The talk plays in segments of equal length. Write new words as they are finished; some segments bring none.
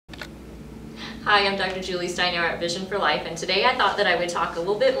Hi, I'm Dr. Julie Steiner at Vision for Life, and today I thought that I would talk a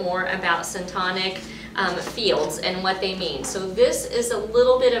little bit more about syntonic fields and what they mean. So this is a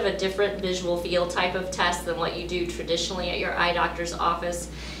little bit of a different visual field type of test than what you do traditionally at your eye doctor's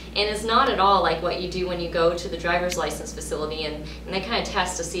office, and it's not at all like what you do when you go to the driver's license facility and they kind of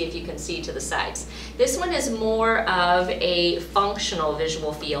test to see if you can see to the sides. This one is more of a functional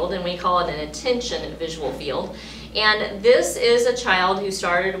visual field, and we call it an attention visual field. And this is a child who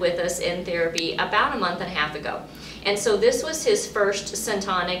started with us in therapy about a month and a half ago. And so this was his first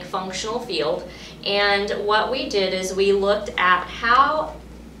syntonic functional field. And what we did is we looked at how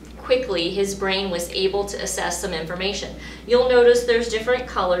quickly his brain was able to assess some information. You'll notice there's different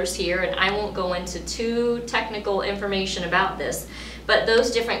colors here, and I won't go into too technical information about this, but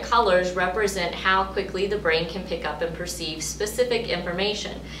those different colors represent how quickly the brain can pick up and perceive specific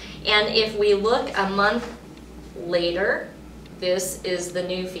information. And if we look a month later, this is the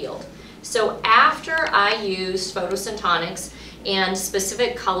new field. So after I used photosyntonics and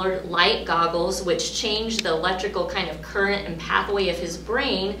specific colored light goggles, which changed the electrical kind of current and pathway of his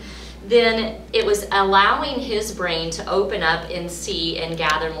brain, then it was allowing his brain to open up and see and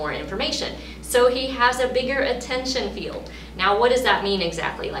gather more information. So he has a bigger attention field. Now, what does that mean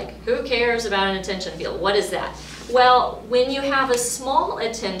exactly? Like, who cares about an attention field? What is that? Well, when you have a small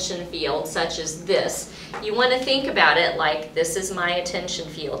attention field, such as this, you want to think about it like, this is my attention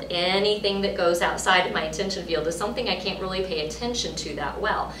field. Anything that goes outside of my attention field is something I can't really pay attention to that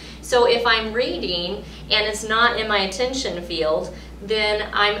well. So if I'm reading and it's not in my attention field, then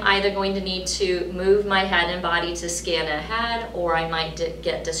I'm either going to need to move my head and body to scan ahead, or I might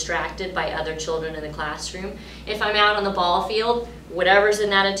get distracted by other children in the classroom. If I'm out on the ball field, whatever's in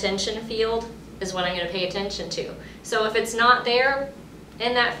that attention field is what I'm going to pay attention to. So if it's not there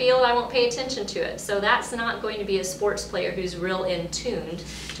in that field, I won't pay attention to it. So that's not going to be a sports player who's real in tuned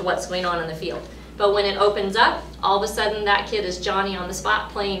to what's going on in the field. But when it opens up, all of a sudden that kid is Johnny on the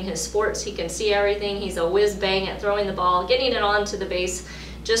spot playing his sports. He can see everything. He's a whiz bang at throwing the ball, getting it onto the base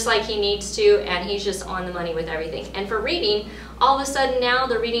just like he needs to, and he's just on the money with everything. And for reading, all of a sudden now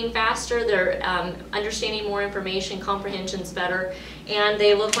they're reading faster, they're understanding more information, comprehension's better, and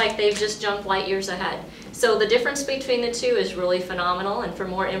they look like they've just jumped light years ahead. So the difference between the two is really phenomenal, and for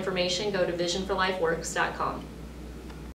more information, go to visionforlifeworks.com.